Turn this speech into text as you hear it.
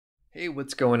Hey,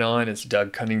 what's going on? It's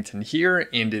Doug Cunnington here,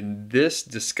 and in this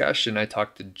discussion, I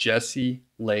talked to Jesse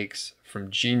Lakes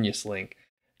from Geniuslink.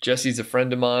 Jesse's a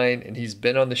friend of mine, and he's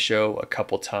been on the show a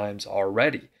couple times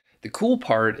already. The cool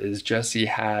part is Jesse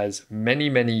has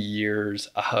many years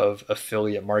of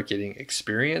affiliate marketing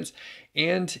experience,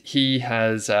 and he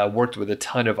has worked with a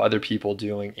ton of other people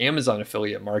doing Amazon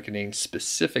affiliate marketing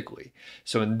specifically.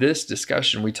 So in this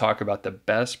discussion, we talk about the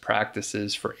best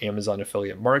practices for Amazon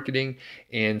affiliate marketing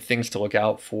and things to look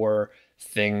out for,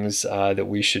 things that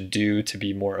we should do to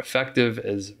be more effective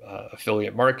as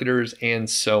affiliate marketers, and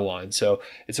so on. So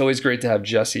it's always great to have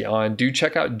Jesse on. Do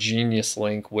check out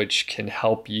Geniuslink, which can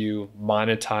help you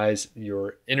monetize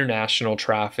your international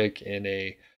traffic in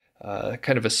a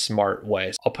kind of a smart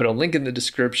way. I'll put a link in the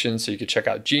description so you can check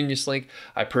out Geniuslink.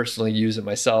 I personally use it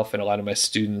myself, and a lot of my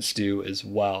students do as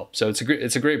well. So it's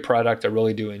a great product. I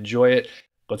really do enjoy it.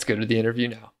 Let's go to the interview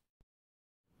now.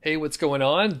 Hey, what's going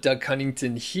on? Doug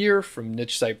Cunnington here from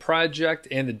Niche Site Project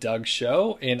and The Doug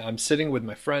Show, and I'm sitting with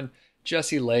my friend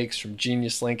Jesse Lakes from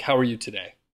Geniuslink. How are you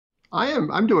today?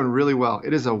 I'm doing really well.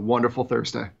 It is a wonderful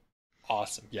Thursday.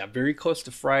 Awesome. Yeah, very close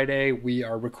to Friday. We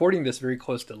are recording this very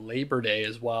close to Labor Day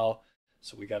as well.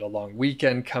 So we got a long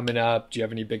weekend coming up. Do you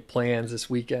have any big plans this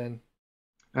weekend?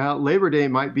 Labor Day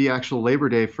might be actual Labor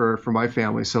Day for my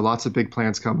family, so lots of big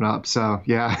plans coming up. So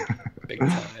yeah. Big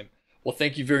time. Well,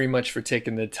 thank you very much for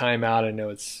taking the time out. I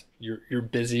know you're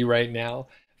busy right now.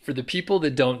 For the people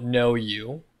that don't know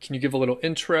you, can you give a little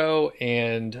intro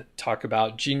and talk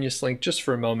about Geniuslink just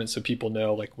for a moment so people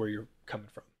know like where you're coming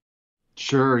from?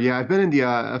 Sure. Yeah, I've been in the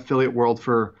affiliate world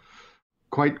for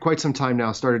quite some time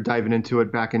now. Started diving into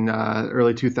it back in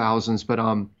early 2000s, but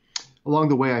along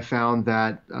the way I found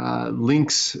that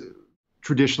links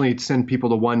traditionally send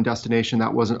people to one destination.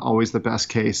 That wasn't always the best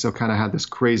case. So kind of had this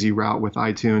crazy route with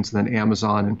iTunes and then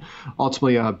Amazon, and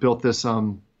ultimately built this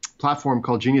platform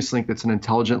called Geniuslink. That's an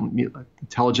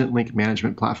intelligent link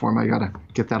management platform. I got to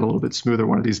get that a little bit smoother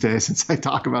one of these days since I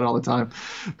talk about it all the time.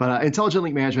 But intelligent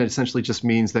link management essentially just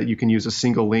means that you can use a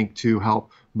single link to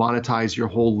help monetize your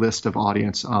whole list of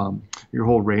audience, your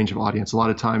whole range of audience. A lot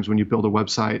of times when you build a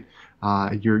website,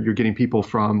 you're getting people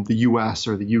from the US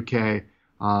or the UK,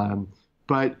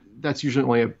 but that's usually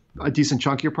only a decent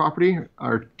chunk of your property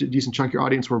or a decent chunk of your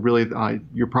audience, where really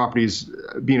your property is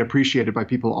being appreciated by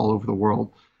people all over the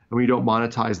world. And when you don't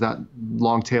monetize that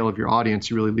long tail of your audience,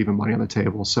 you're really leaving money on the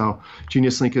table. So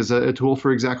Geniuslink is a tool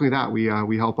for exactly that.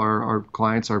 We help our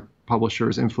clients, our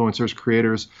publishers, influencers,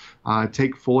 creators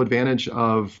take full advantage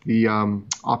of the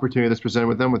opportunity that's presented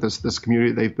with them with this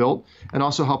community that they've built, and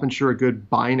also help ensure a good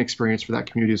buying experience for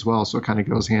that community as well. So it kind of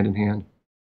goes hand in hand.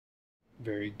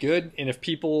 Very good. And if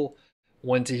people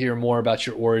want to hear more about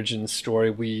your origin story,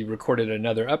 we recorded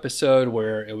another episode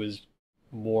where it was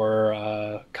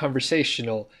more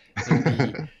conversational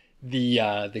in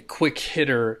the quick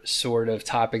hitter sort of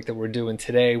topic that we're doing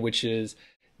today, which is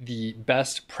the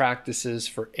best practices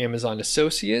for Amazon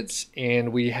associates.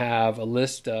 And we have a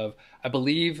list of, I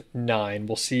believe, 9.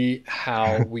 We'll see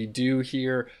how we do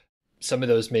here. Some of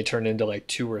those may turn into like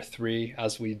 2 or 3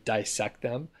 as we dissect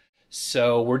them.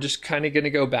 So we're just kind of going to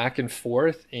go back and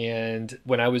forth. And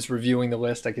when I was reviewing the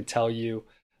list, I could tell you,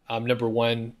 number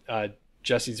 1,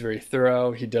 Jesse's very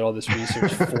thorough. He did all this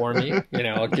research for me.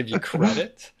 I'll give you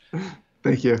credit.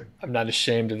 Thank you. I'm not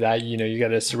ashamed of that. You got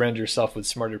to surround yourself with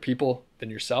smarter people than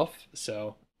yourself.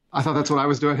 So I thought that's what I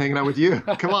was doing, hanging out with you.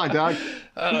 Come on, Doug.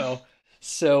 Oh,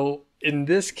 so in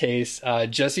this case,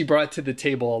 Jesse brought to the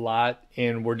table a lot,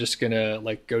 and we're just going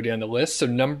to go down the list. So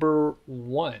number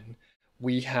 1,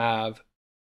 we have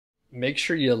make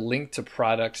sure you link to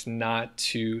products, not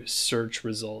to search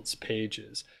results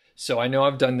pages. So I know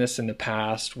I've done this in the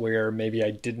past where maybe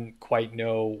I didn't quite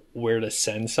know where to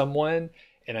send someone,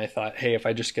 and I thought, hey, if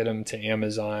I just get them to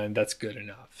Amazon, that's good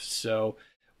enough. So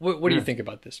what do you think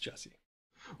about this, Jesse?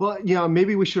 Well,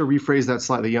 maybe we should rephrase that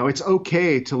slightly. It's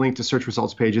okay to link to search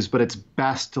results pages, but it's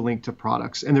best to link to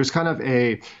products. And there's kind of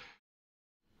a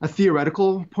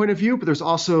theoretical point of view, but there's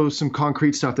also some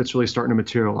concrete stuff that's really starting to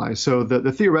materialize. So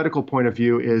the theoretical point of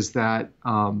view is that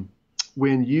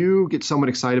when you get someone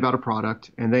excited about a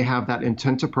product and they have that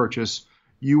intent to purchase,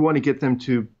 you want to get them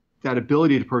to that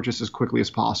ability to purchase as quickly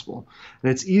as possible. And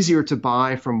it's easier to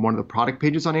buy from one of the product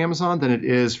pages on Amazon than it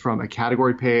is from a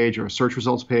category page or a search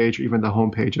results page or even the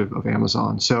home page of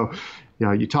Amazon. So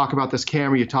you talk about this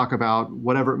camera, you talk about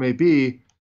whatever it may be,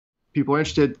 people are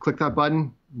interested, click that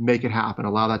button, make it happen,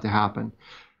 allow that to happen.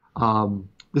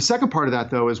 The second part of that,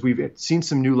 though, is we've seen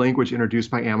some new language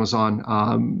introduced by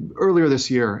Amazon earlier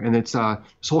this year, and it's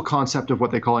this whole concept of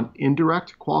what they call an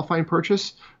indirect qualifying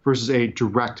purchase versus a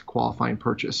direct qualifying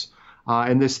purchase.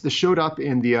 And this showed up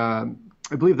in the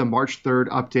I believe the March 3rd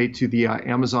update to the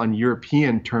Amazon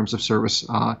European terms of service.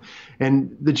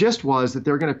 And the gist was that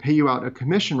they're going to pay you out a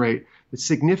commission rate that's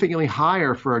significantly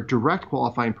higher for a direct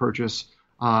qualifying purchase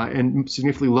and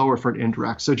significantly lower for an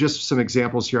indirect. So just some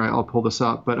examples here. I'll pull this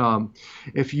up. But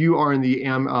if you are in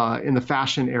the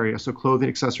fashion area, so clothing,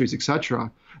 accessories,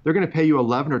 etc., they're going to pay you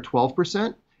 11 or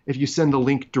 12% if you send the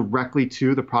link directly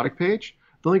to the product page.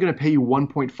 They're only going to pay you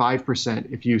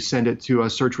 1.5% if you send it to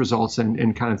search results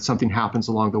and kind of something happens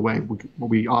along the way,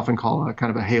 what we often call a kind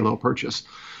of a halo purchase.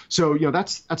 So,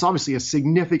 that's obviously a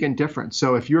significant difference.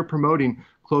 So if you're promoting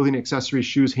clothing, accessories,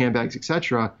 shoes, handbags,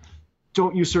 etc.,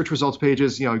 don't use search results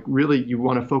pages. Really, you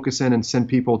want to focus in and send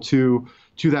people to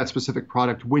that specific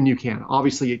product when you can.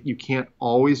 Obviously, you can't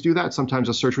always do that. Sometimes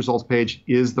a search results page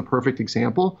is the perfect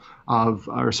example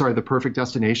the perfect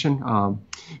destination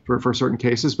for certain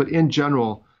cases. But in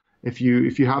general, if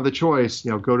you have the choice,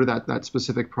 go to that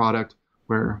specific product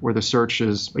where the search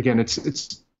is, again,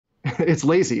 it's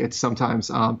lazy. It's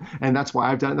sometimes, and that's why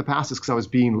I've done it in the past, is because I was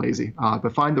being lazy.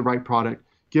 But find the right product,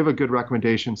 give a good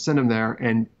recommendation, send them there,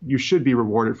 and you should be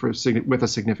rewarded with a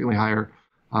significantly higher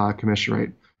commission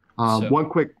rate.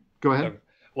 Go ahead.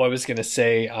 Well, I was going to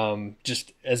say,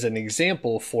 just as an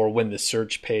example for when the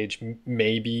search page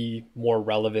may be more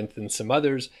relevant than some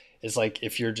others, is like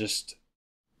if you're just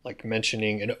like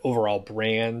mentioning an overall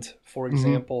brand, for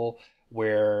example,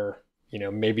 where,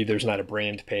 maybe there's not a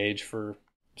brand page for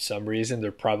some reason.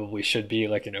 There probably should be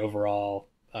like an overall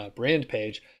brand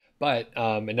page. But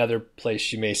another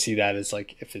place you may see that is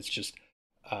like if it's just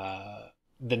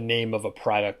the name of a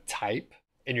product type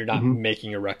and you're not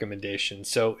making a recommendation.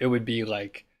 So it would be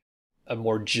like a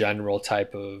more general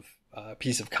type of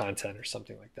piece of content or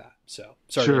something like that. So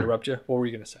sorry to interrupt you. What were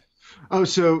you going to say? Oh,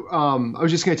 so I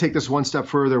was just going to take this one step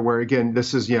further where, again,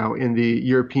 this is, in the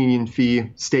European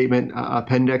fee statement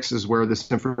appendix is where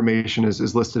this information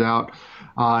is listed out.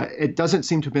 It doesn't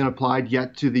seem to have been applied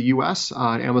yet to the U.S.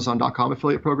 Amazon.com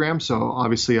affiliate program. So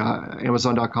obviously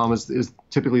Amazon.com is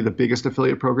typically the biggest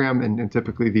affiliate program and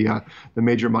typically the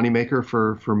major moneymaker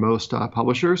for most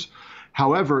publishers.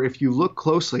 However, if you look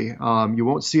closely, you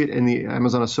won't see it in the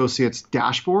Amazon Associates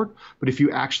dashboard, but if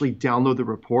you actually download the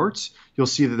reports, you'll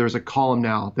see that there's a column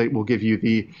now that will give you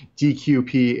the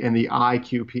DQP and the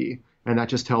IQP. And that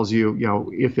just tells you,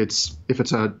 if it's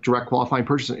a direct qualifying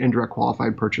purchase, an indirect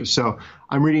qualifying purchase. So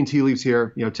I'm reading tea leaves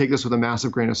here, take this with a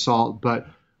massive grain of salt, but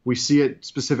we see it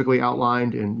specifically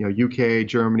outlined in, UK,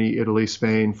 Germany, Italy,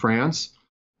 Spain, France.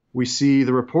 We see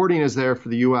the reporting is there for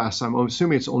the US. I'm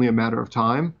assuming it's only a matter of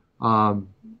time.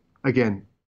 Again,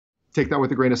 take that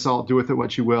with a grain of salt, do with it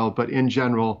what you will. But in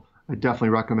general, I definitely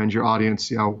recommend your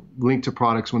audience, link to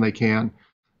products when they can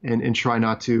and try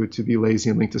not to be lazy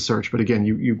and link to search. But again,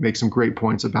 you make some great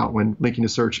points about when linking to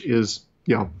search is,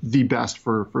 the best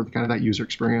for kind of that user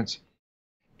experience.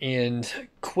 And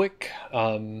quick,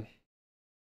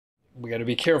 we got to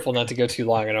be careful not to go too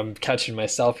long, and I'm catching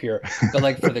myself here. But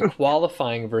like for the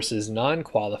qualifying versus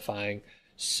non-qualifying,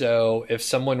 so if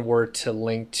someone were to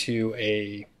link to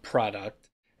a product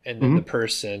and then the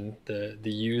person, the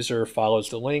user follows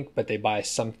the link, but they buy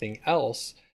something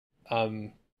else,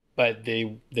 but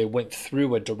they went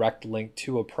through a direct link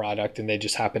to a product and they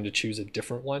just happen to choose a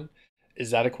different one,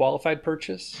 is that a qualified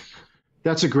purchase?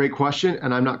 That's a great question,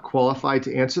 and I'm not qualified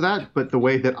to answer that. But the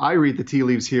way that I read the tea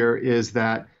leaves here is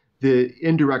that the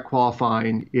indirect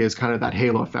qualifying is kind of that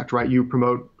halo effect, right? You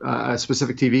promote a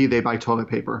specific TV, they buy toilet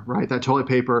paper, right? That toilet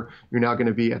paper, you're now going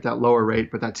to be at that lower rate.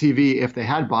 But that TV, if they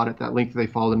had bought it, that link that they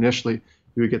followed initially,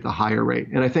 you would get the higher rate.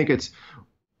 And I think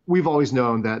we've always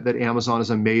known that Amazon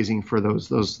is amazing for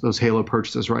those halo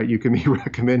purchases, right? You can be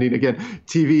recommending, again,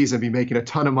 TVs and be making a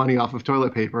ton of money off of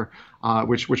toilet paper,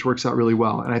 which works out really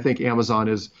well. And I think Amazon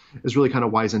is really kind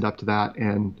of wisened up to that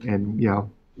and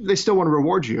they still want to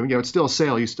reward you. It's still a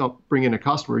sale. You still bring in a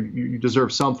customer. You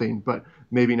deserve something, but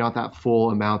maybe not that full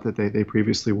amount that they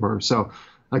previously were. So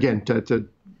again, to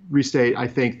restate, I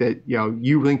think that,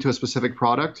 you link to a specific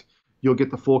product, you'll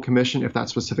get the full commission if that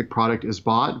specific product is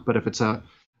bought. But if it's an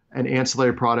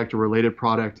ancillary product or related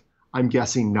product, I'm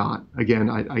guessing not. Again,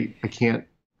 I can't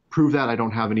prove that. I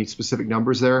don't have any specific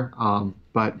numbers there.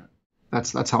 But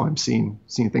that's how I'm seeing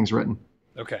things written.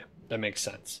 Okay. That makes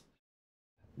sense.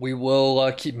 We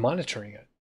will keep monitoring it.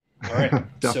 All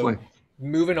right. Definitely. So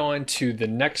moving on to the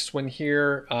next one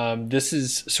here. This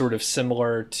is sort of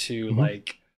similar to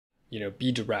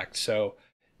be direct. So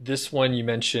this one you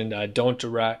mentioned, don't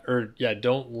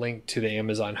link to the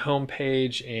Amazon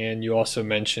homepage. And you also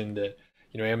mentioned that,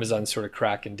 Amazon's sort of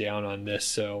cracking down on this.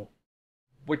 So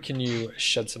what can you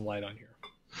shed some light on here?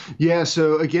 Yeah.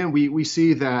 So again, we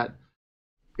see that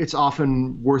it's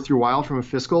often worth your while from a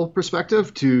fiscal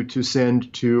perspective to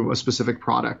send to a specific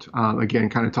product. Again,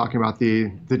 kind of talking about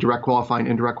the direct qualifying,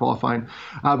 indirect qualifying.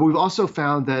 But we've also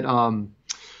found that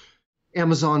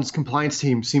Amazon's compliance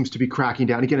team seems to be cracking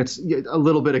down. Again, it's a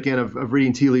little bit again of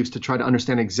reading tea leaves to try to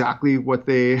understand exactly what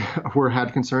they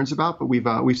had concerns about. But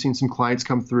we've seen some clients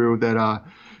come through that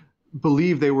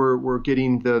believe they were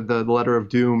getting the letter of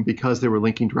doom because they were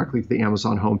linking directly to the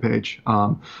Amazon homepage.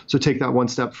 So take that one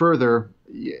step further.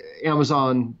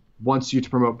 Amazon wants you to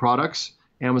promote products.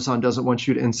 Amazon doesn't want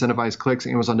you to incentivize clicks.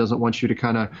 Amazon doesn't want you to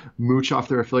kind of mooch off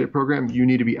their affiliate program. You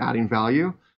need to be adding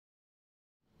value.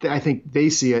 I think they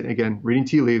see it, again, reading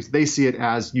tea leaves, they see it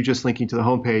as you just linking to the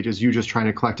homepage, as you just trying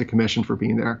to collect a commission for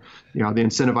being there. The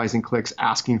incentivizing clicks,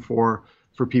 asking for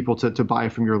people to buy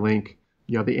from your link.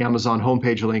 The Amazon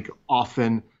homepage link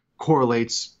often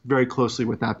correlates very closely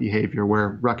with that behavior,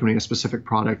 where recommending a specific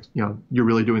product, you're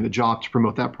really doing the job to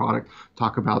promote that product,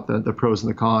 talk about the pros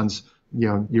and the cons,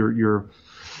 your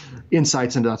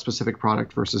insights into that specific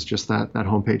product versus just that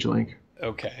homepage link.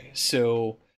 Okay.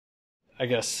 So I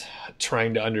guess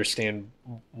trying to understand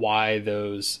why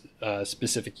those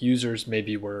specific users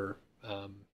maybe were,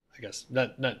 I guess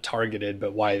not targeted,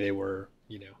 but why they were,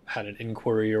 had an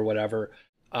inquiry or whatever.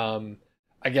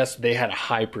 I guess they had a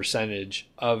high percentage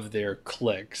of their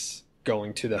clicks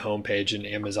going to the homepage, and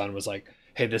Amazon was like,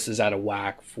 hey, this is out of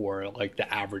whack for like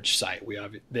the average site.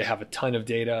 They have a ton of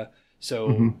data.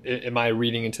 So am I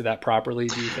reading into that properly,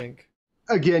 do you think?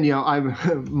 Again, I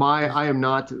am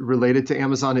not related to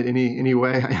Amazon in any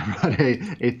way. I am not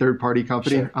a third-party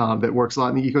company that works a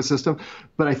lot in the ecosystem.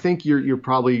 But I think you're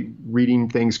probably reading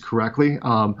things correctly.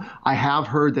 I have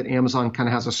heard that Amazon kind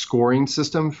of has a scoring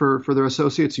system for their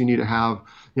associates. You need to have,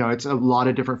 it's a lot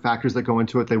of different factors that go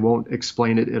into it. They won't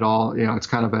explain it at all. It's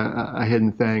kind of a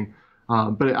hidden thing.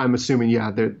 But I'm assuming,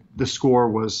 the score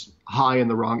was high in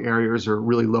the wrong areas or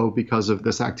really low because of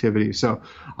this activity. So,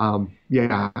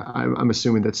 I'm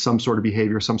assuming that some sort of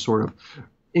behavior, some sort of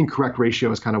incorrect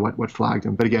ratio is kind of what flagged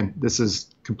them. But again, this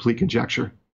is complete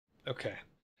conjecture. Okay.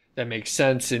 That makes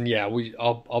sense. And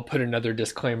I'll put another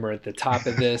disclaimer at the top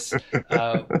of this.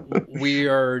 We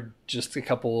are just a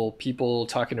couple people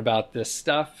talking about this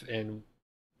stuff and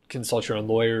consult your own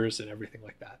lawyers and everything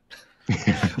like that.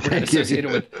 We're not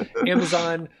associated with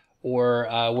Amazon, or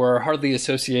we're hardly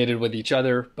associated with each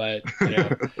other, but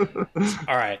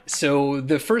all right. So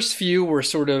the first few were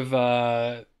sort of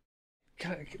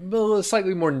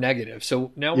slightly more negative.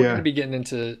 So now we're going to be getting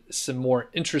into some more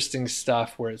interesting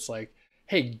stuff where it's like,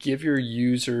 hey, give your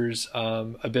users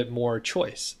a bit more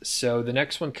choice. So the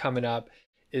next one coming up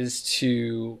is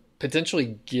to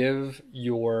potentially give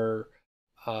your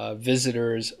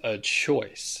visitors a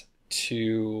choice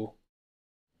to,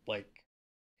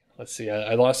 let's see,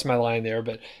 I lost my line there,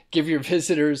 but give your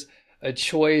visitors a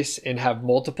choice and have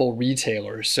multiple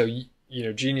retailers. So,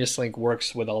 Geniuslink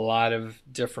works with a lot of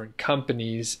different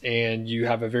companies, and you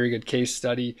have a very good case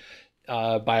study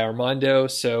by Armando.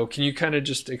 So can you kind of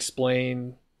just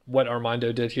explain what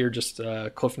Armando did here, just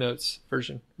Cliff Notes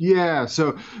version? Yeah.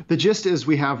 So the gist is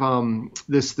we have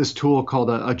this tool called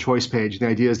a choice page. The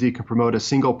idea is that you can promote a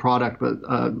single product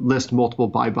but list multiple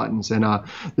buy buttons. And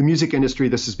the music industry,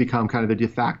 this has become kind of the de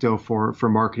facto for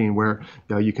marketing, where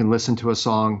you can listen to a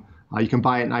song. You can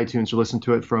buy it in iTunes or listen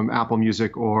to it from Apple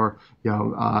Music or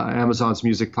Amazon's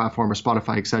music platform or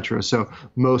Spotify, etc. So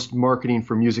most marketing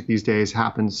for music these days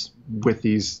happens with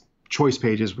these choice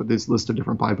pages with this list of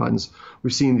different buy buttons.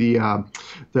 We've seen the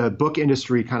book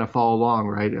industry kind of follow along,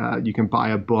 right? You can buy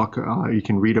a book, you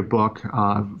can read a book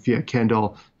via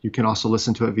Kindle. You can also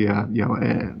listen to it via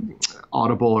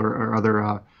Audible or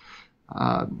other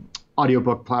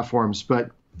audiobook platforms.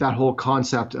 But that whole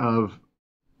concept of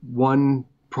one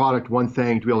product, one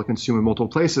thing to be able to consume in multiple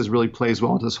places really plays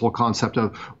well into this whole concept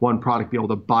of one product, be able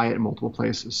to buy it in multiple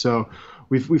places. So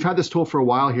we've had this tool for a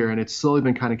while here, and it's slowly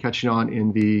been kind of catching on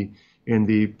in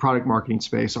the product marketing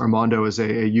space. Armando is a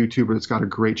YouTuber that's got a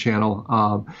great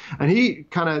channel, and he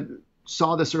kind of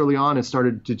saw this early on and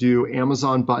started to do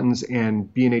Amazon buttons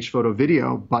and B&H Photo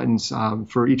Video buttons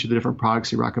for each of the different products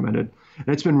he recommended. And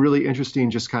it's been really interesting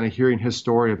just kind of hearing his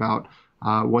story about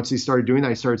once he started doing that,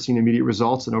 he started seeing immediate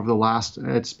results. And over the last,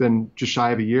 it's been just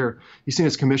shy of a year, he's seen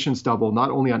his commissions double, not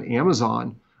only on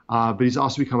Amazon, but he's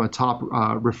also become a top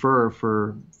referrer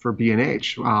for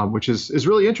B&H, which is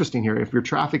really interesting here. If your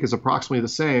traffic is approximately the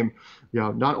same,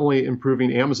 not only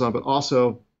improving Amazon, but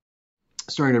also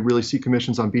starting to really see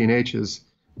commissions on B&H is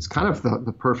kind of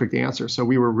the perfect answer. So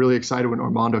we were really excited when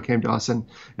Armando came to us and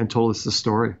told us the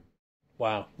story.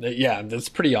 Wow. Yeah, that's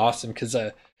pretty awesome, because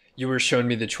you were showing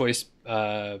me the choice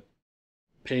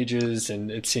pages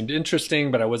and it seemed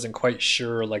interesting, but I wasn't quite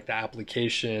sure like the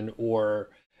application or,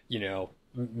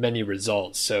 many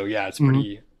results. So yeah, it's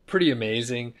Mhm. pretty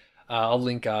amazing. I'll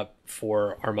link up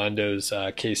for Armando's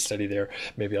case study there.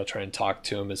 Maybe I'll try and talk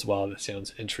to him as well. That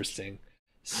sounds interesting.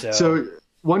 So So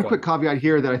one go ahead. quick caveat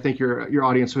here that I think your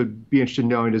audience would be interested in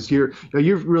knowing is you're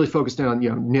really focused in on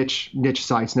niche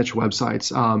sites, niche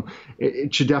websites.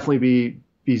 It should definitely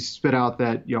be spit out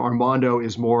that Armando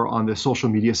is more on the social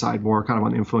media side, more kind of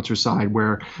on the influencer side,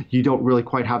 where you don't really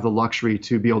quite have the luxury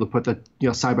to be able to put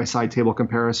the side by side table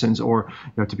comparisons, or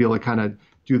to be able to kind of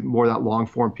do more of that long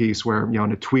form piece where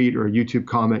in a tweet or a YouTube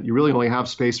comment you really only have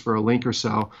space for a link or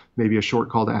so, maybe a short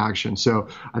call to action. So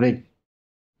I think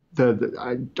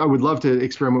I would love to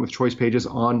experiment with choice pages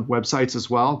on websites as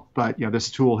well, but this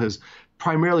tool has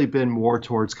primarily been more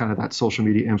towards kind of that social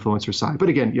media influencer side. But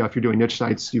again, if you're doing niche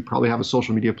sites, you probably have a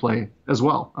social media play as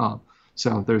well.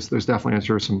 So there's definitely, I'm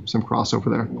sure, some crossover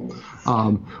there.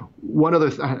 One other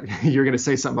you're going to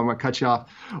say something, I'm going to cut you off.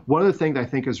 One other thing that I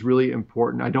think is really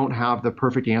important. I don't have the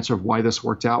perfect answer of why this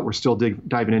worked out. We're still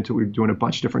diving into it. We're doing a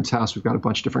bunch of different tests. We've got a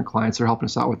bunch of different clients that are helping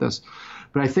us out with this.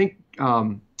 But I think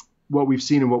what we've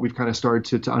seen and what we've kind of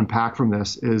started to unpack from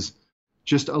this is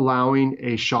just allowing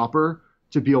a shopper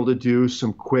to be able to do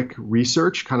some quick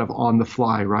research kind of on the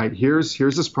fly, right? Here's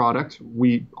this product.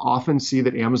 We often see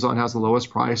that Amazon has the lowest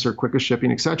price or quickest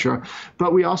shipping, et cetera.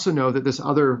 But we also know that this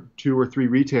other 2 or 3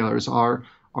 retailers are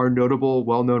notable,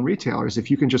 well-known retailers.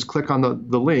 If you can just click on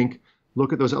the link,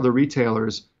 look at those other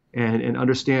retailers and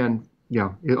understand,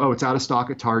 it's out of stock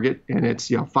at Target and it's,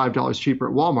 $5 cheaper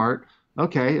at Walmart.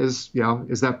 Okay, is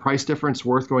that price difference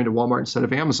worth going to Walmart instead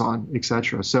of Amazon, et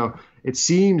cetera? So it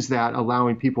seems that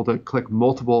allowing people to click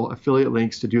multiple affiliate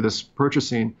links to do this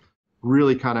purchasing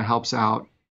really kind of helps out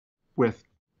with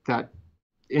that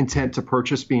intent to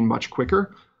purchase being much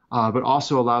quicker, but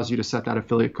also allows you to set that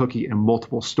affiliate cookie in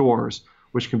multiple stores,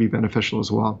 which can be beneficial as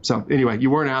well. So anyway, you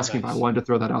weren't asking, but I Nice. wanted to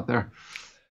throw that out there.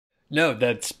 No,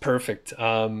 that's perfect.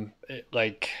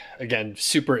 Again,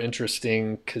 super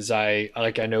interesting because I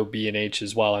know B&H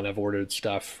as well, and I've ordered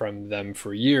stuff from them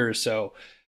for years. So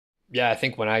yeah, I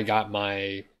think when I got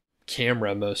my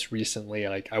camera most recently,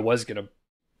 like I was gonna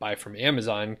buy from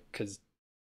Amazon because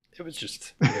it was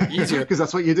just easier. Because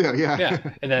that's what you do, yeah. Yeah,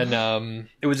 and then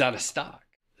it was out of stock,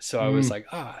 so I was Mm. like,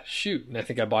 shoot, and I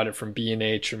think I bought it from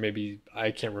B&H or maybe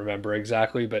I can't remember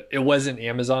exactly, but it wasn't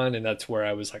Amazon, and that's where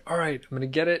I was like, all right, I'm gonna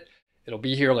get it. It'll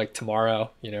be here like tomorrow,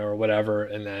 or whatever.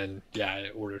 And then, yeah, I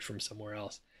ordered from somewhere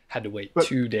else. Had to wait But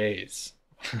 2 days.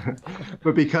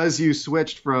 but because you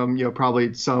switched from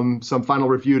probably some final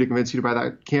review to convince you to buy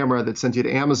that camera that sent you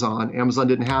to Amazon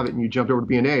didn't have it, and you jumped over to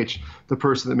B&H, the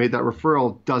person that made that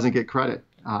referral doesn't get credit.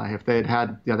 If they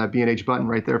had that B&H button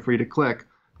right there for you to click,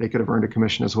 they could have earned a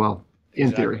commission as well,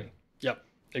 in theory. Exactly.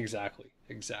 Yep.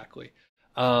 Exactly.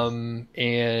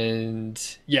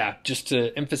 And yeah, just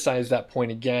to emphasize that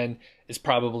point again, it's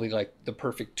probably like the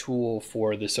perfect tool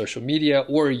for the social media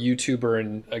or a YouTuber.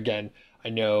 And again, I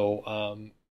know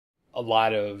a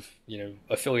lot of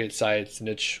affiliate sites,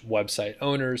 niche website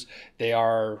owners. They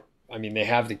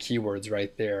have the keywords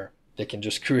right there. They can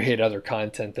just create other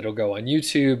content that'll go on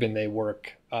YouTube, and they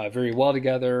work very well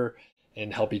together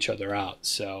and help each other out.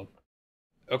 So,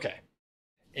 okay.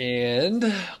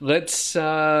 And let's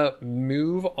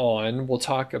move on. We'll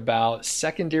talk about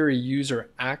secondary user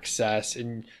access.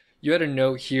 And you had a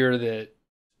note here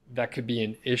that could be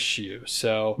an issue.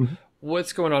 So, Mhm.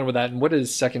 what's going on with that? And what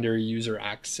is secondary user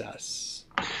access?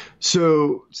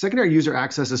 So secondary user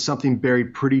access is something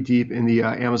buried pretty deep in the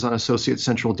Amazon Associates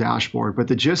Central dashboard. But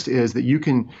the gist is that you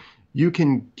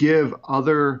can give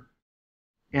other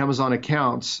Amazon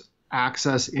accounts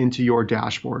access into your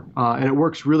dashboard. And it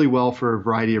works really well for a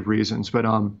variety of reasons. But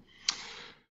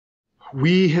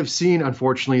we have seen,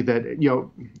 unfortunately, that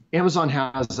Amazon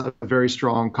has a very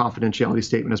strong confidentiality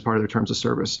statement as part of their terms of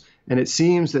service. And it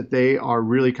seems that they are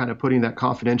really kind of putting that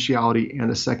confidentiality and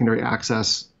the secondary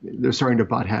access, they're starting to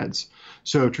butt heads.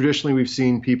 So traditionally, we've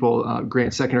seen people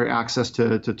grant secondary access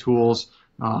to tools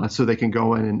so they can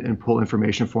go in and pull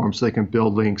information for them, so they can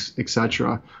build links, et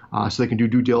cetera. So they can do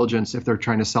due diligence if they're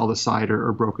trying to sell the site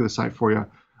or broker the site for you.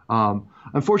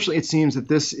 Unfortunately, it seems that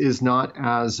this is not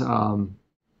as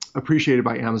appreciated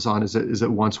by Amazon as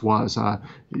it once was.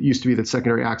 It used to be that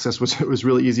secondary access was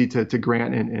really easy to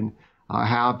grant and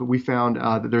have, but we found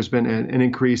that there's been an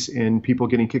increase in people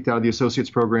getting kicked out of the associates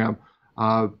program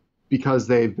because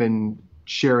they've been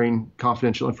sharing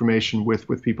confidential information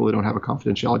with people that don't have a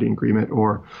confidentiality agreement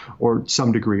or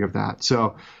some degree of that.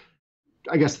 So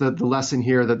I guess the lesson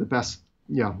here that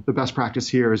the best practice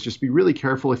here is just be really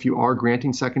careful if you are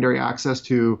granting secondary access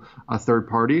to a third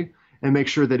party, and make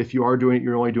sure that if you are doing it,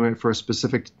 you're only doing it for a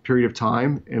specific period of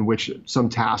time in which some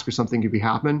task or something could be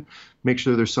happen. Make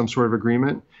sure there's some sort of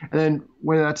agreement. And then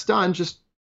when that's done, just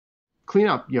clean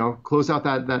up, close out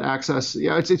that access.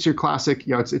 It's your classic,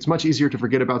 it's much easier to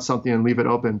forget about something and leave it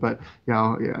open. But,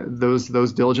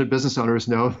 those diligent business owners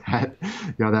know that,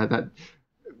 that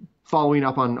following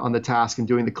up on the task and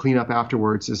doing the cleanup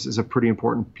afterwards is a pretty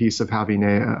important piece of having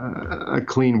a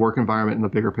clean work environment in the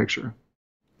bigger picture.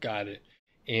 Got it.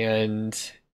 And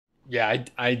yeah,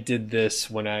 I did this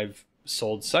when I've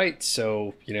sold sites.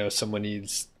 So, someone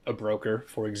needs a broker,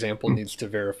 for example, needs to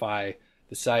verify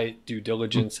the site, due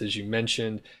diligence, as you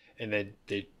mentioned, and then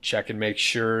they check and make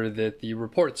sure that the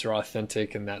reports are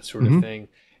authentic and that sort of thing.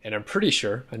 And I'm pretty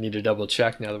sure, I need to double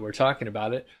check now that we're talking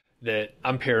about it, that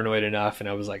I'm paranoid enough, and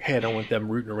I was like, hey, I don't want them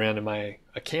rooting around in my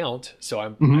account. So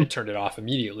I turned it off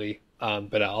immediately.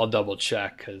 But I'll double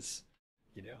check because,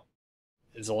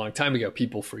 it's a long time ago.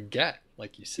 People forget,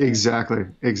 like you said. Exactly.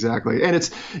 And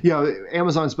it's,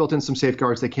 Amazon's built in some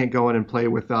safeguards. They can't go in and play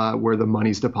with where the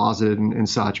money's deposited and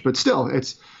such. But still,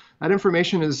 that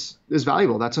information is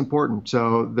valuable. That's important.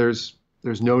 So there's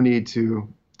no need to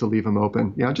leave them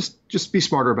open. Just be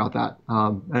smarter about that.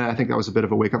 And I think that was a bit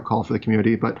of a wake up call for the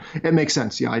community, but it makes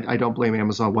sense. I don't blame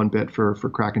Amazon one bit for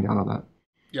cracking down on that.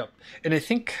 Yep. And I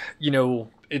think,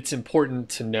 it's important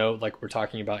to note, like we're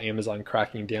talking about Amazon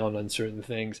cracking down on certain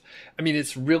things. I mean,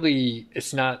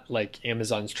 it's not like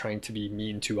Amazon's trying to be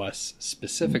mean to us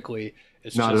specifically.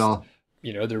 It's not just, at all.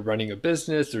 They're running a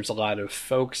business. There's a lot of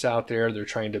folks out there. They're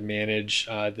trying to manage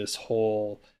this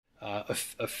whole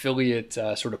affiliate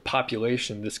sort of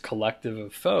population, this collective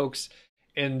of folks.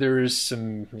 And there's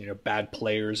some, bad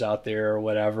players out there or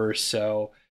whatever.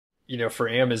 So, for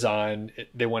Amazon,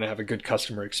 they want to have a good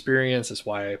customer experience. That's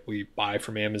why we buy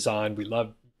from Amazon.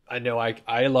 I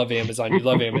love Amazon. You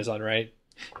love Amazon, right?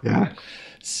 Yeah.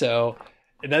 So,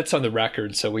 and that's on the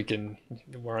record. So we're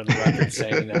on the record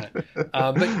saying that.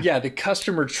 But yeah, the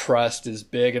customer trust is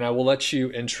big, and I will let you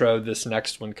intro this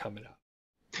next one coming up.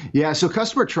 Yeah. So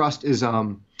customer trust is,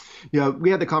 we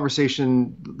had the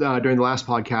conversation during the last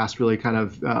podcast, really kind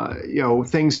of,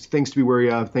 things to be wary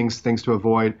of, things to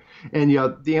avoid. And,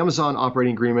 the Amazon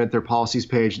operating agreement, their policies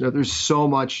page, there's so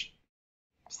much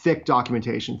thick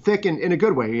documentation, thick in a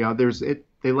good way.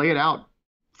 They lay it out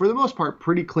for the most part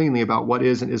pretty cleanly about what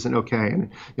is and isn't okay.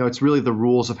 And, it's really the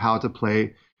rules of how to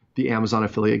play the Amazon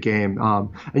affiliate game.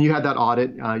 And you had that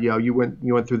audit, you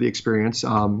went through the experience.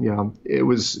 It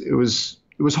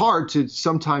was hard to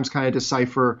sometimes kind of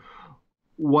decipher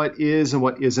what is and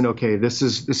what isn't okay. This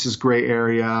is gray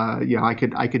area.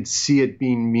 I could see it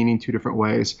being meaning two different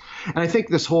ways. And I think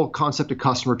this whole concept of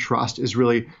customer trust is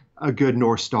really a good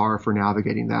North Star for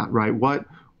navigating that, right? What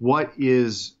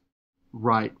is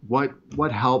right?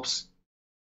 What helps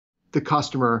the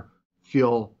customer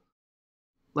feel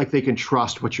like they can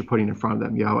trust what you're putting in front of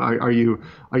them? Are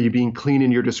you being clean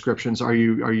in your descriptions? Are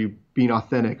you being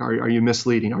authentic? Are you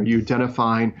misleading? Are you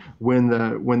identifying when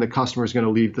the customer is going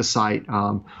to leave the site?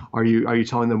 Are you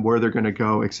telling them where they're going to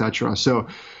go, et cetera? So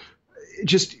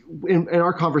just in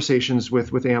our conversations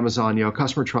with Amazon,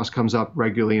 customer trust comes up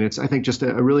regularly, and it's, I think, just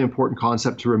a really important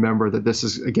concept to remember that this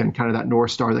is, again, kind of that North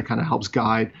Star that kind of helps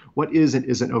guide what is and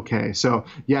isn't okay. So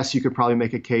yes, you could probably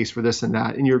make a case for this and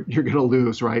that, and you're going to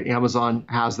lose, right? Amazon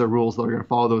has their rules; they're going to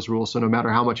follow those rules. So no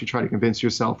matter how much you try to convince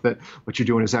yourself that what you're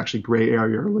doing is actually gray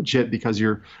area or legit because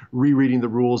you're rereading the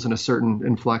rules in a certain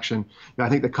inflection, I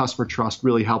think the customer trust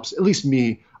really helps, at least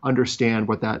me, understand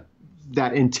what that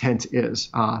intent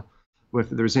is. If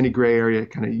there's any gray area,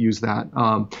 kind of use that.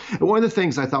 And one of the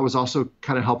things I thought was also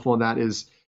kind of helpful in that is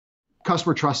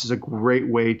customer trust is a great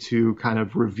way to kind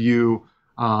of review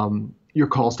your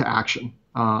calls to action.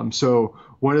 So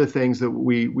one of the things that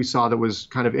we saw that was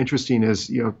kind of interesting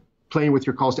is, playing with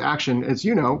your calls to action, as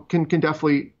can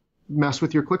definitely mess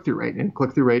with your click-through rate, and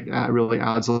click-through rate really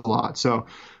adds a lot. So,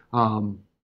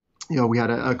 we had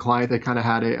a client that kind of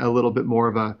had a little bit more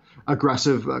of a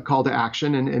aggressive call to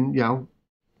action, and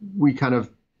we kind of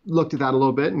looked at that a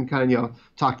little bit and kind of,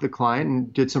 talked to the client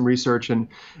and did some research, and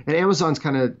Amazon's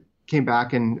kind of came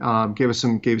back and gave us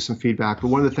some feedback. But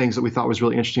one of the things that we thought was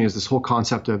really interesting is this whole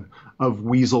concept of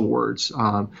weasel words.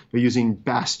 Using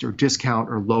best or discount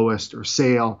or lowest or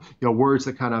sale, words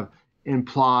that kind of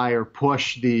imply or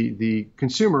push the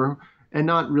consumer and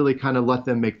not really kind of let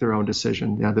them make their own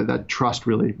decision. That trust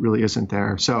really isn't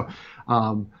there. So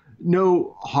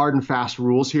no hard and fast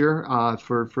rules here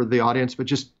for the audience, but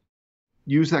just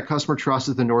use that customer trust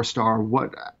as the North Star.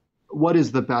 what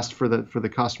is the best for the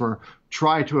customer.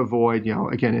 Try to avoid,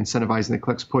 again, incentivizing the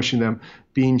clicks, pushing them,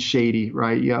 being shady,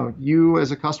 right? You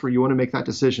as a customer, you want to make that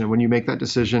decision. And when you make that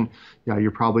decision,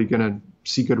 you're probably going to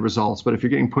see good results. But if you're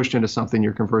getting pushed into something,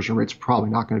 your conversion rate's probably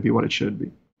not going to be what it should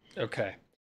be. Okay.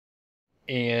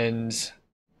 And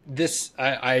this,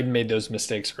 I made those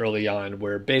mistakes early on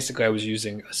where basically I was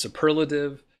using a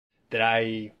superlative that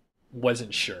I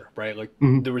wasn't sure, right? Like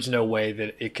there was no way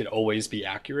that it could always be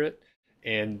accurate.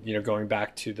 And, going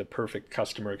back to the perfect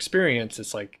customer experience,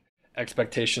 it's like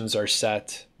expectations are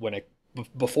set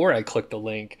before I click the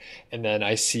link, and then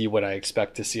I see what I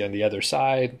expect to see on the other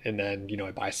side. And then,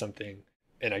 I buy something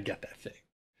and I get that thing.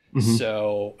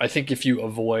 So I think if you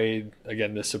avoid,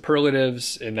 again, the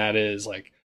superlatives, and that is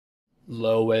like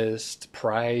lowest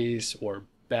price or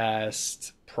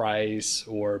best price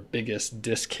or biggest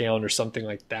discount or something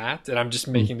like that, and I'm just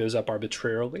making those up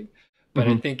arbitrarily. But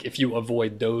I think if you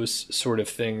avoid those sort of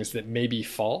things that may be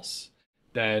false,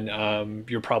 then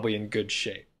you're probably in good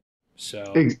shape.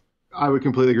 So I would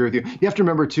completely agree with you. You have to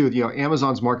remember too,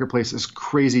 Amazon's marketplace is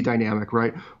crazy dynamic,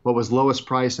 right? What was lowest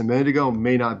price a minute ago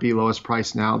may not be lowest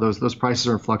price now. Those prices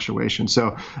are in fluctuation.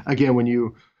 So again, when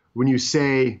you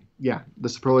say, the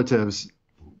superlatives,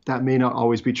 that may not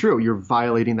always be true. You're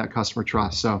violating that customer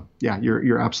trust. So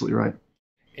you're absolutely right.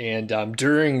 And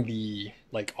during the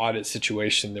audit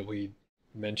situation that we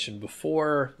mentioned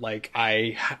before,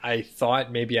 I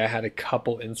thought maybe I had a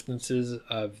couple instances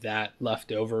of that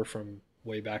left over from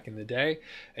way back in the day,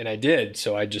 and I did.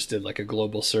 So I just did a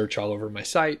global search all over my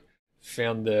site,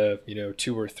 found the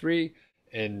 2 or 3,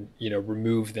 and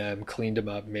removed them, cleaned them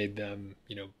up, made them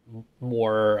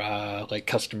more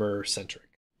customer centric.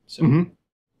 So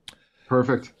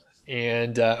perfect.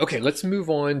 And okay, let's move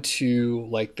on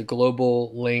to the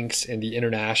global links and the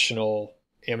international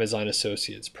Amazon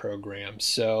Associates program.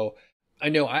 So I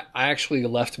know I actually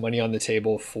left money on the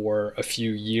table for a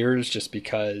few years just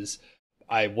because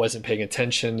I wasn't paying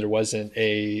attention. There wasn't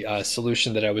a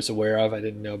solution that I was aware of. I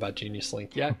didn't know about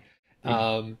Geniuslink yet.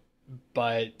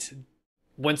 But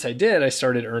once I did, I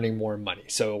started earning more money.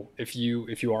 So if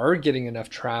you are getting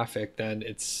enough traffic, then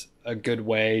it's a good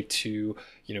way to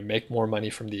make more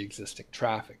money from the existing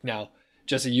traffic. Now,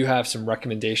 Jesse, you have some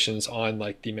recommendations on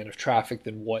the amount of traffic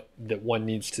that one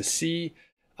needs to see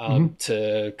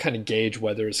to kind of gauge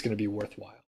whether it's going to be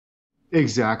worthwhile.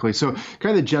 Exactly. So kind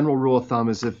of the general rule of thumb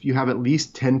is if you have at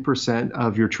least 10%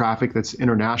 of your traffic that's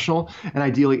international, and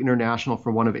ideally international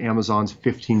from one of Amazon's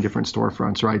 15 different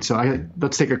storefronts, right? So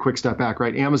let's take a quick step back,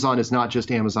 right? Amazon is not just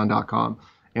Amazon.com.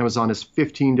 Amazon has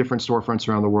 15 different storefronts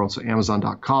around the world. So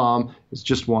Amazon.com is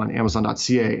just one,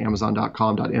 Amazon.ca,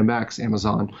 Amazon.com.mx,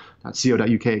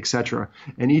 Amazon.co.uk, etc.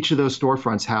 And each of those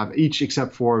storefronts each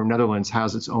except for Netherlands,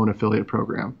 has its own affiliate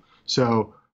program.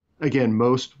 So again,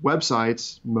 most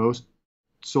websites, most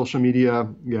social media,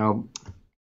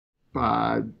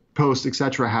 posts,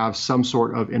 etc., have some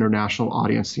sort of international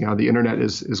audience. The internet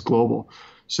is global.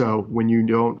 So when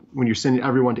you're sending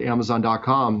everyone to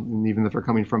Amazon.com, and even if they're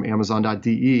coming from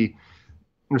Amazon.de,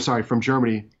 from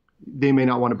Germany, they may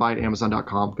not want to buy at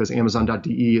Amazon.com because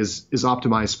Amazon.de is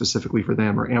optimized specifically for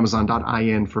them, or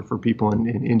Amazon.in for people in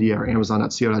India, or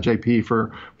Amazon.co.jp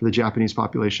for the Japanese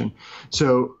population.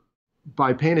 So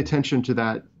by paying attention to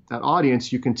that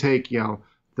audience, you can take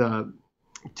the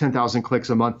 10,000 clicks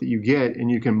a month that you get,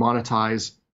 and you can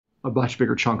monetize a much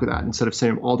bigger chunk of that instead of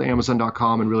sending all to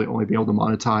Amazon.com and really only be able to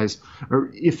monetize or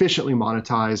efficiently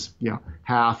monetize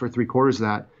half or 3/4 of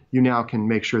that. You now can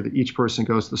make sure that each person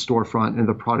goes to the storefront and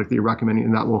the product that you're recommending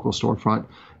in that local storefront,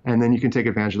 and then you can take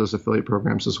advantage of those affiliate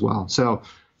programs as well. So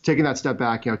taking that step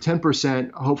back,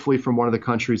 10% hopefully from one of the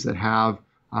countries that have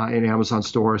an Amazon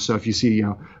store. So if you see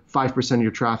 5% of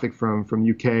your traffic from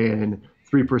UK and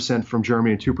 3% from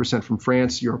Germany and 2% from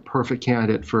France, you're a perfect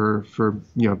candidate for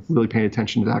really paying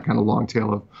attention to that kind of long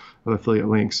tail of affiliate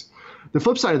links. The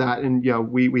flip side of that, and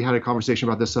we had a conversation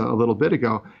about this a little bit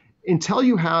ago, until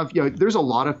you have, there's a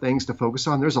lot of things to focus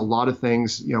on. There's a lot of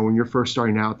things, when you're first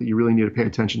starting out that you really need to pay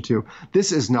attention to.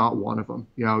 This is not one of them.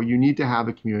 You need to have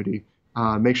a community.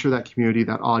 Make sure that community,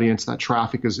 that audience, that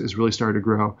traffic is really starting to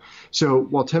grow. So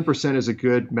while 10% is a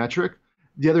good metric,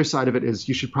 the other side of it is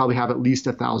you should probably have at least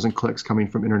 1,000 clicks coming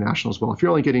from international as well. If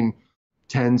you're only getting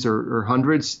tens or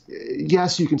hundreds,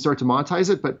 yes, you can start to monetize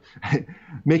it, but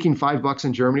making $5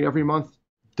 in Germany every month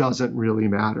doesn't really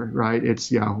matter, right? It's,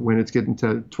 when it's getting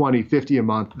to 20, 50 a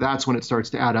month, that's when it starts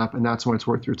to add up, and that's when it's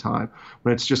worth your time.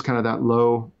 When it's just kind of that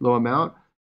low amount,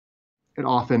 it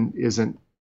often isn't.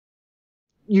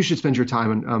 You should spend your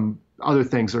time on other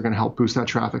things that are going to help boost that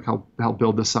traffic, help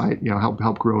build the site,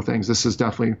 help grow things. This is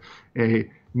definitely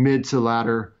a mid to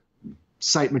latter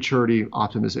site maturity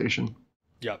optimization.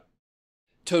 Yep.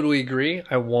 Totally agree.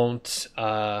 I won't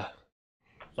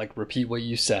repeat what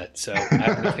you said, so I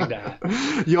have nothing to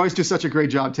add. You always do such a great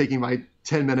job taking my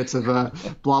 10 minutes of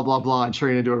blah, blah, blah and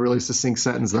turning it into a really succinct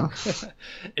sentence, though.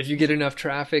 If you get enough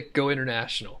traffic, go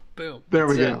international. Boom. There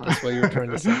we go. That's what you were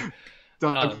trying to say.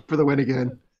 Done for the win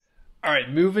again. All right,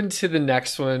 moving to the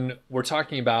next one, we're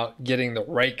talking about getting the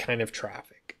right kind of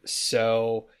traffic.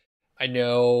 So I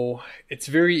know it's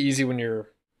very easy when you're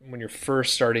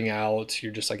first starting out,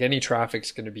 you're just like, any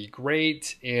traffic's going to be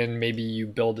great, and maybe you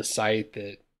build a site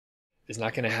that is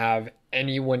not going to have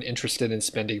anyone interested in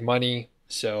spending money,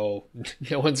 so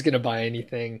no one's going to buy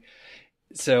anything.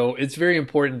 So it's very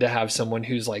important to have someone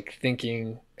who's like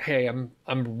thinking, hey, I'm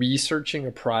researching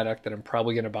a product that I'm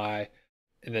probably going to buy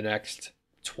in the next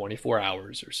 24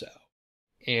 hours or so.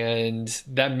 And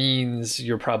that means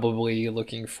you're probably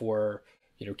looking for,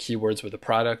 keywords with a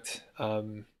product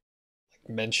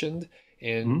mentioned,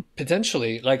 and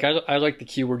potentially, like I like the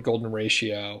keyword golden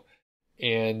ratio,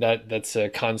 and that's a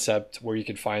concept where you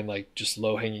could find like just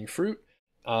low hanging fruit.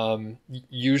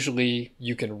 Usually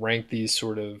you can rank these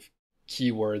sort of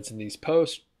keywords in these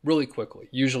posts really quickly,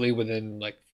 usually within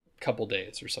like a couple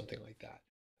days or something like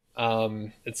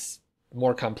that. It's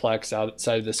more complex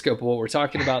outside of the scope of what we're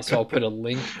talking about, so I'll put a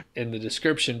link in the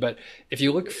description. But if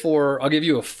you look for, I'll give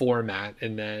you a format,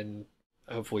 and then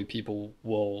hopefully people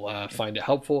will find it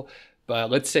helpful.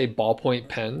 But let's say ballpoint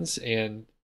pens and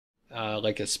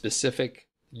like a specific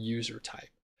user type.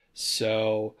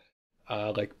 So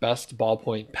like best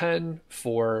ballpoint pen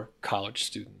for college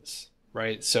students,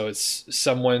 right? So it's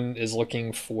someone is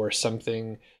looking for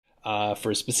something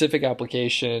for a specific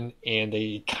application, and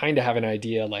they kind of have an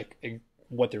idea like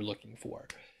what they're looking for.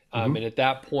 And at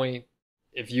that point,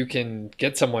 if you can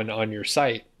get someone on your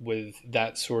site with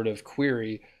that sort of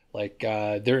query, like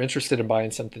they're interested in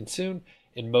buying something soon,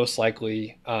 and most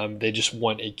likely they just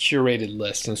want a curated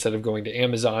list instead of going to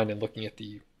Amazon and looking at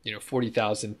the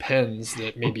 40,000 pens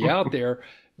that may be out there.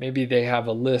 Maybe they have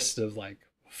a list of like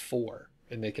 4,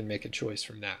 and they can make a choice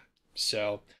from that.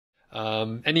 So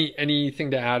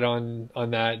anything to add on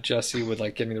that, Jesse, with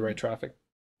like getting the right traffic?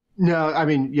 No, I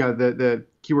mean, the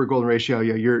keyword golden ratio,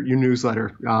 your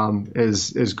newsletter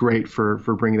is great for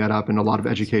bringing that up, and a lot of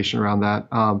education around that.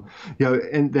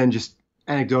 And then just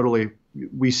anecdotally,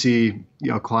 we see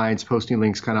clients posting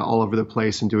links kind of all over the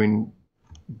place and doing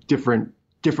different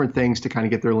things to kind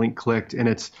of get their link clicked, and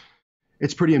it's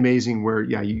pretty amazing where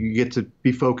you get to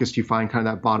be focused. You find kind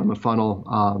of that bottom of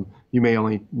funnel. You may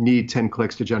only need 10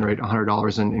 clicks to generate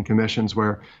 $100 in commissions,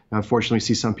 where unfortunately we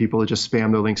see some people that just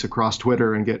spam their links across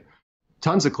Twitter and get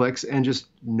tons of clicks and just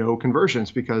no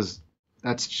conversions, because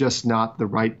that's just not the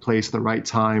right place, the right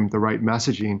time, the right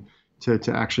messaging to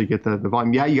actually get the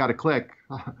volume. Yeah, you got to click,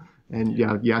 and you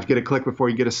have to get a click before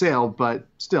you get a sale, but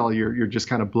still you're just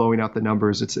kind of blowing out the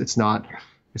numbers. It's not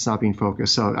being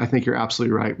focused. So I think you're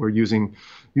absolutely right. We're using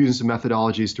some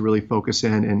methodologies to really focus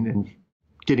in and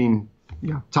getting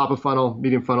top of funnel,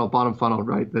 medium funnel, bottom funnel,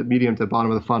 right? The medium to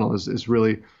bottom of the funnel is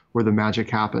really where the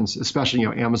magic happens, especially,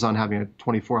 Amazon having a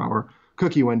 24-hour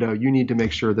cookie window. You need to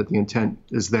make sure that the intent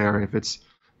is there. If it's,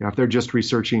 if they're just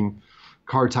researching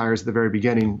car tires at the very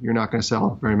beginning, you're not going to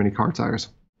sell very many car tires.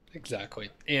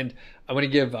 Exactly. And I want to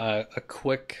give a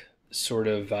quick sort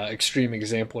of extreme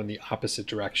example in the opposite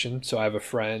direction. So I have a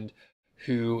friend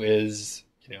who is,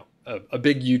 a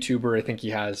big YouTuber. I think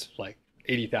he has like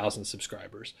 80,000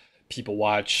 subscribers. People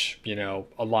watch, a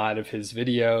lot of his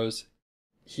videos.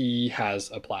 He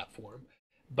has a platform,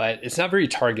 but it's not very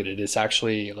targeted. It's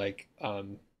actually like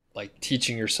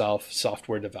teaching yourself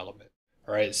software development.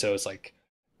 All right. So it's like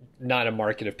not a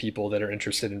market of people that are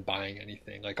interested in buying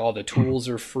anything. Like all the tools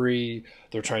are free.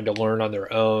 They're trying to learn on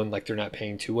their own. Like they're not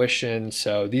paying tuition.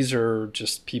 So these are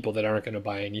just people that aren't going to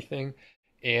buy anything.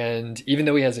 And even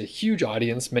though he has a huge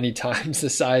audience, many times the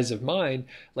size of mine,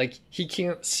 like he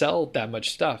can't sell that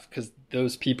much stuff because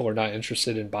those people are not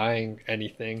interested in buying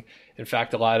anything. In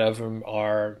fact, a lot of them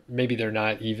maybe they're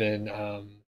not even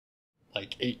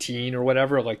like 18 or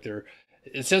whatever. Like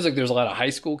it sounds like there's a lot of high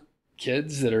school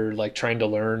kids that are like trying to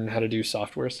learn how to do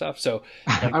software stuff. So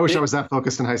like, I wish I was that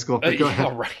focused in high school. But go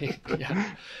ahead. Right.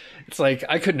 Yeah. It's like,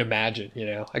 I couldn't imagine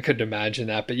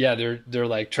that, but yeah, they're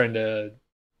like trying to,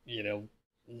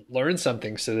 learn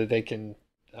something so that they can,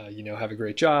 have a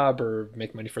great job or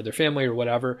make money for their family or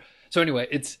whatever. So anyway,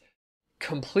 it's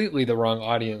completely the wrong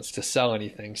audience to sell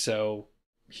anything. So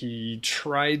he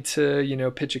tried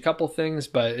to, pitch a couple things,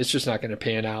 but it's just not going to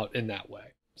pan out in that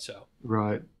way. So,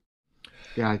 right.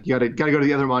 Yeah, you got to go to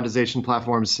the other monetization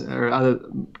platforms or other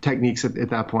techniques at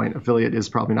that point. Affiliate is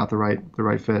probably not the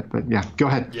right fit, but yeah, go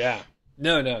ahead. Yeah.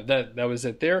 No, no, that was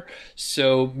it there.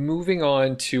 So moving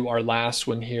on to our last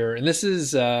one here, and this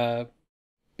is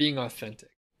being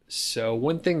authentic. So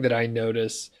one thing that I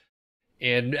notice,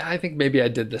 and I think maybe I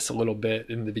did this a little bit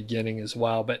in the beginning as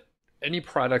well, but any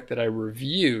product that I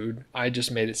reviewed, I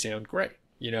just made it sound great.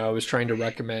 I was trying to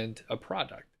recommend a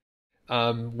product.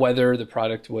 Whether the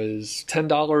product was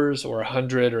 $10 or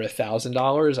 $100 or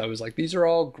 $1,000, I was like, these are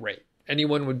all great.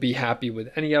 Anyone would be happy with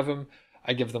any of them.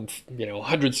 I give them,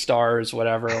 100 stars,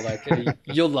 whatever. Like, hey,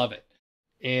 you'll love it.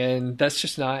 And that's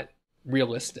just not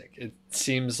realistic. It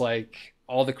seems like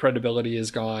all the credibility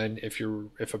is gone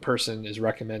if a person is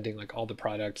recommending like all the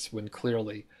products when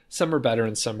clearly some are better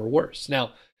and some are worse.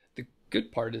 Now, the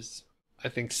good part is I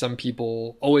think some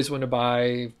people always want to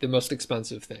buy the most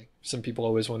expensive thing. Some people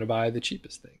always want to buy the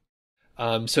cheapest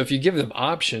thing. So if you give them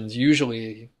options,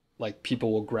 usually like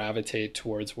people will gravitate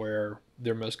towards where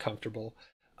they're most comfortable.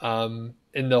 And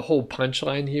the whole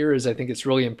punchline here is I think it's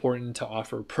really important to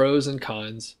offer pros and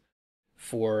cons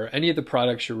for any of the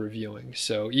products you're reviewing.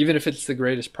 So even if it's the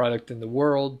greatest product in the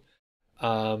world,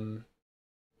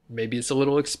 maybe it's a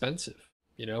little expensive,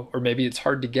 or maybe it's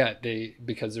hard to get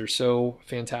because they're so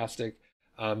fantastic.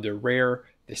 They're rare,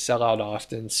 they sell out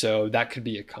often, so that could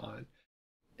be a con.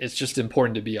 It's just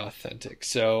important to be authentic.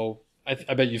 So I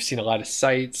bet you've seen a lot of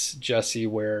sites, Jesse,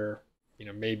 where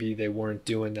maybe they weren't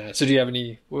doing that. So do you have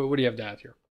what do you have to add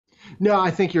here? No, I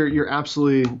think you're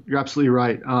absolutely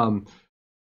right.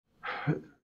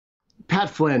 Pat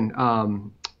Flynn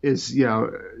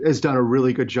has done a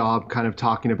really good job kind of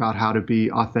talking about how to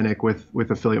be authentic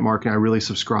with affiliate marketing. I really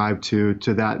subscribe to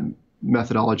that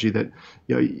methodology that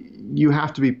you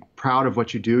have to be proud of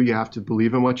what you do. You have to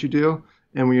believe in what you do.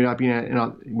 And when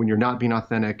you're not being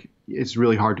authentic, it's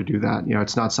really hard to do that.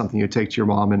 It's not something you take to your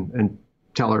mom and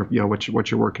tell her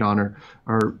what you're working on,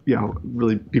 or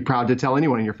really be proud to tell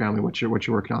anyone in your family what you're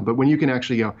working on. But when you can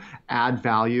actually add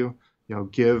value,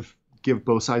 give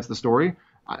both sides of the story,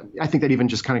 I think that even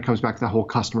just kind of comes back to the whole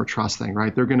customer trust thing,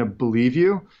 right? They're going to believe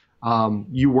you.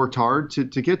 You worked hard to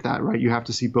get that, right? You have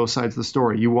to see both sides of the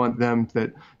story. You want them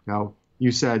that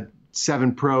you said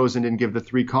 7 pros and didn't give the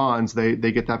 3 cons. They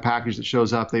get that package that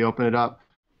shows up. They open it up.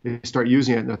 They start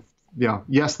using it. And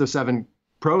yes, the 7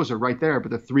 pros are right there, but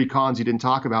the 3 cons you didn't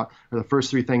talk about are the first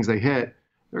 3 things they hit.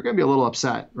 They're going to be a little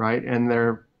upset, right? And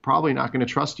they're probably not going to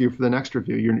trust you for the next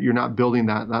review. You're not building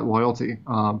that loyalty.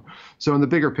 So in the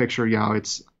bigger picture,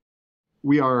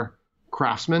 we are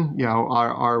craftsmen.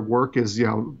 Our work is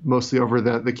mostly over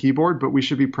the keyboard, but we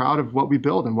should be proud of what we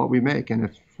build and what we make. And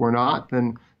if we're not,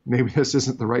 then maybe this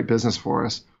isn't the right business for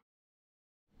us.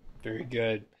 Very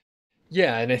good.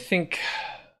 Yeah, and I think,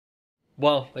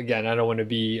 well, again, I don't want to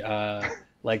be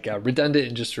redundant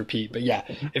and just repeat, but yeah,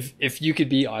 if you could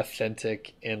be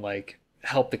authentic and like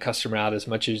help the customer out as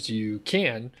much as you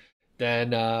can,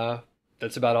 then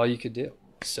that's about all you could do.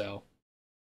 So,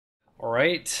 all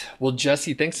right. Well,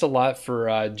 Jesse, thanks a lot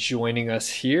for joining us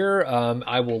here.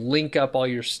 I will link up all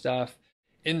your stuff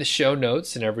in the show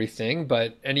notes and everything,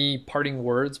 but any parting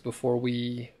words before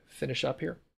we finish up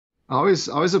here? Always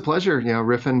a pleasure,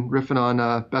 riffing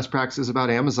on best practices about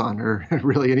Amazon, or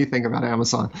really anything about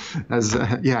Amazon.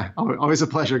 Always a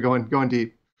pleasure going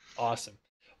deep. Awesome.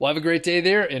 Well, have a great day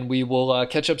there, and we will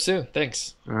catch up soon.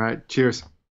 Thanks. All right. Cheers.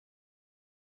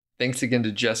 Thanks again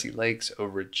to Jesse Lakes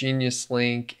over at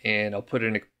Geniuslink, and I'll put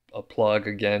in a plug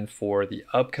again for the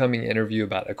upcoming interview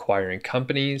about acquiring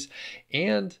companies.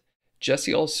 And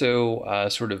Jesse also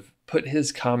sort of put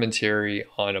his commentary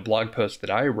on a blog post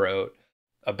that I wrote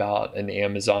about an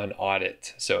Amazon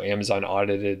audit. So Amazon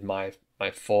audited my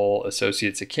full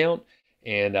associates account,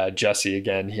 and Jesse,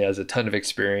 again, he has a ton of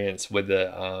experience with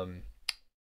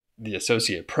the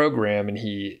associate program, and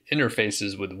he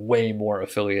interfaces with way more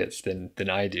affiliates than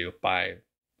I do by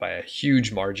a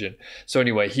huge margin. So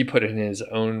anyway, he put in his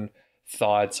own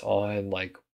thoughts on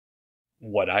like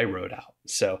what I wrote out.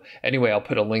 So anyway, I'll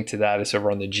put a link to that. It's over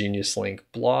on the Geniuslink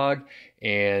blog,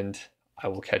 and I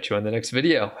will catch you on the next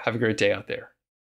video. Have a great day out there.